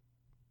Brythonic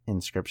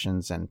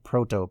inscriptions and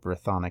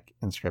Proto-Brythonic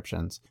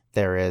inscriptions,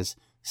 there is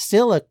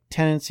still a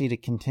tendency to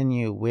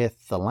continue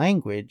with the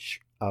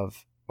language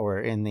of, or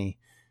in the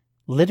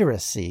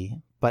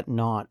literacy, but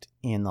not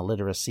in the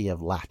literacy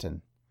of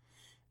Latin.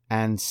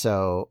 And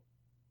so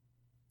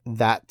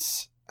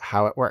that's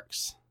how it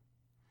works.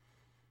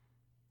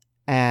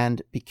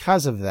 And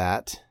because of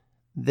that,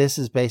 this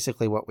is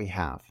basically what we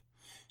have.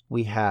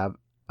 We have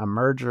a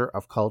merger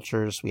of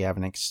cultures. We have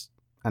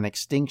an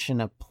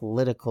extinction of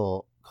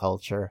political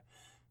culture,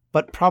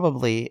 but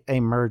probably a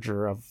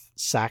merger of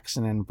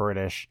Saxon and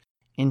British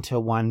into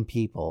one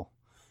people,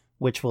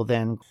 which will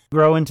then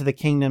grow into the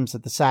kingdoms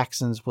that the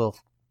Saxons will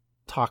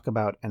talk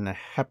about and the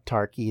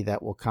heptarchy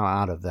that will come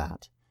out of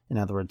that. In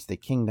other words, the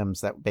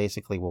kingdoms that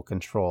basically will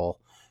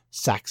control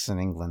Saxon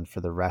England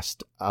for the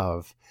rest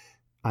of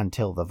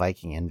until the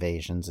Viking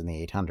invasions in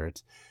the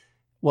 800s.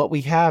 What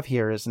we have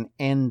here is an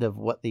end of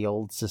what the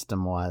old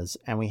system was,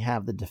 and we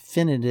have the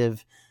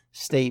definitive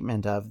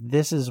statement of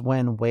this is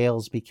when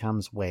Wales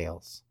becomes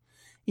Wales.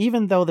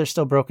 Even though they're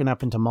still broken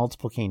up into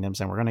multiple kingdoms,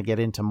 and we're going to get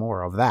into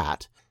more of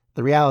that,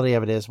 the reality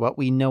of it is what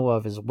we know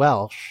of as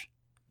Welsh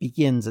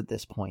begins at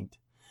this point.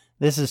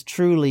 This is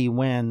truly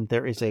when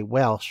there is a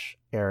Welsh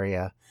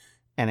area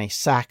and a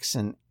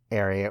Saxon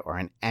area, or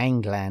an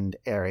Angland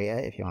area,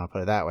 if you want to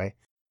put it that way.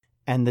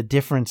 And the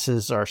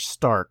differences are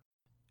stark,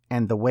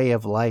 and the way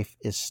of life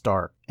is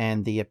stark,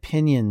 and the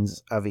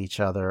opinions of each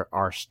other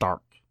are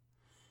stark.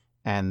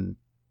 And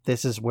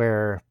this is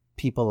where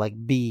people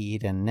like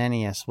Bede and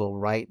Nennius will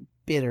write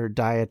bitter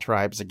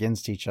diatribes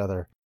against each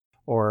other,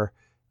 or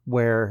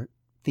where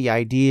the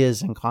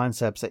ideas and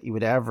concepts that you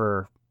would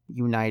ever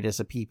unite as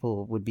a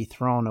people would be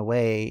thrown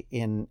away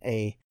in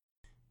a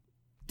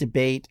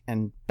debate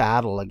and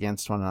battle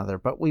against one another.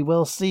 But we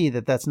will see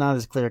that that's not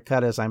as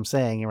clear-cut as I'm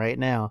saying right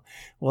now.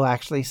 We'll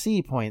actually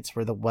see points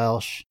where the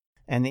Welsh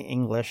and the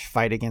English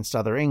fight against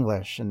other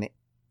English, and the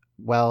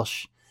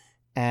Welsh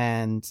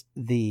and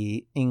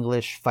the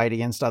English fight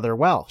against other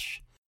Welsh.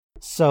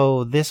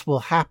 So this will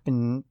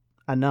happen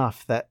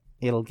enough that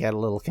it'll get a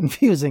little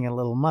confusing and a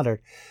little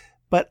muttered.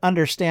 But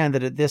understand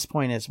that at this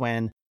point is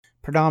when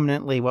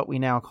predominantly what we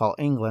now call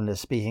England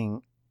is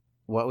speaking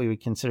what we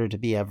would consider to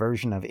be a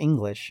version of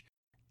English,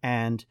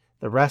 and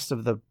the rest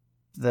of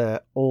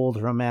the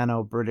old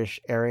Romano-British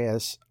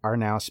areas are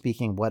now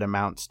speaking what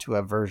amounts to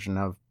a version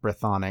of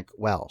Brythonic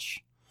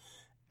Welsh.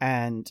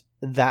 And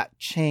that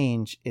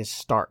change is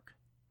stark.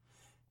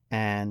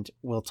 And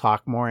we'll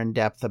talk more in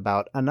depth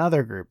about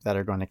another group that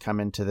are going to come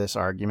into this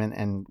argument,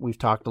 and we've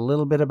talked a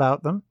little bit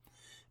about them,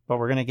 but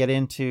we're going to get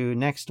into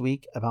next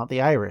week about the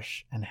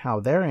Irish and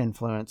how their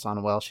influence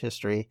on Welsh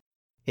history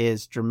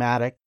is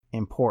dramatic,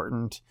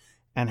 important,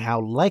 and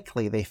how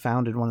likely they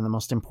founded one of the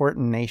most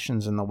important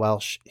nations in the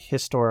Welsh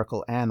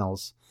historical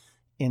annals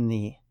in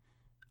the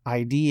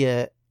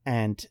idea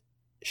and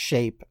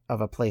shape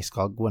of a place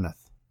called Gwynedd.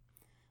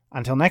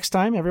 Until next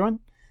time, everyone,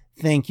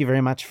 thank you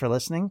very much for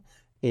listening.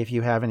 If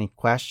you have any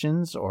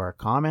questions or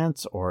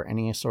comments or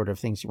any sort of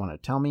things you want to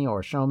tell me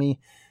or show me,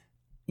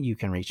 you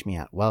can reach me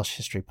at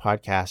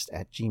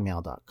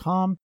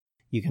welshhistorypodcast@gmail.com.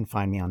 You can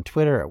find me on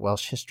Twitter at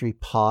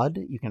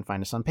welshhistorypod. You can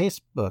find us on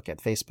Facebook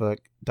at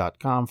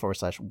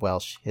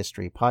facebook.com/Welsh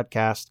History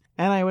Podcast.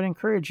 And I would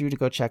encourage you to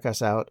go check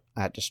us out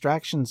at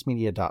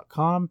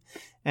distractionsmedia.com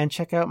and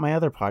check out my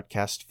other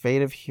podcast,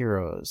 Fate of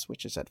Heroes,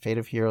 which is at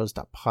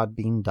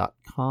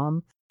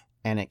fateofheroes.podbean.com.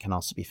 And it can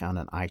also be found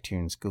on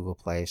iTunes, Google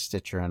Play,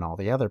 Stitcher, and all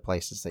the other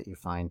places that you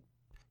find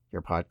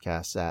your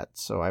podcasts at.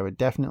 So I would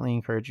definitely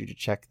encourage you to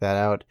check that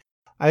out.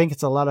 I think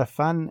it's a lot of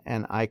fun,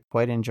 and I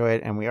quite enjoy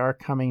it. And we are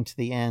coming to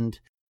the end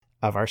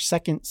of our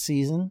second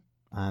season,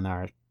 and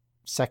our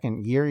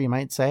second year, you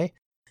might say.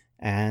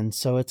 And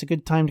so it's a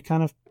good time to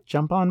kind of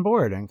jump on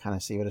board and kind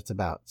of see what it's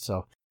about.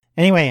 So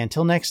anyway,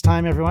 until next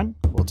time, everyone,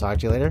 we'll talk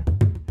to you later.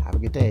 Have a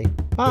good day.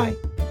 Bye.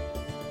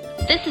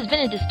 This has been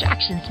a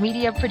Distractions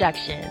Media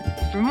production.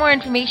 For more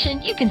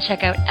information, you can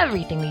check out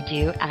everything we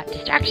do at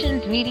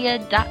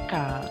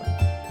distractionsmedia.com.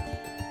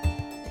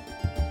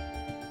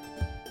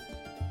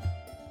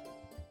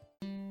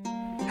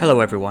 Hello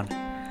everyone,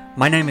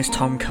 my name is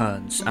Tom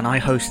Kearns and I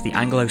host the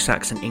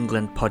Anglo-Saxon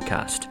England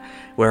podcast,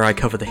 where I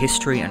cover the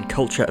history and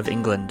culture of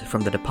England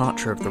from the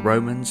departure of the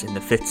Romans in the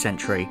 5th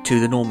century to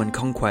the Norman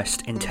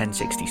conquest in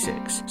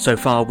 1066. So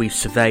far we've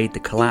surveyed the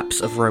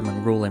collapse of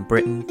Roman rule in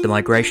Britain, the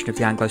migration of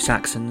the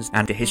Anglo-Saxons,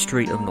 and the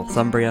history of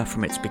Northumbria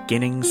from its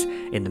beginnings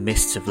in the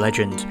mists of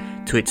legend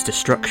to its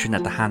destruction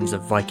at the hands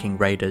of Viking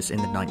raiders in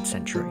the 9th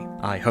century.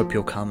 I hope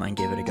you'll come and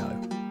give it a go.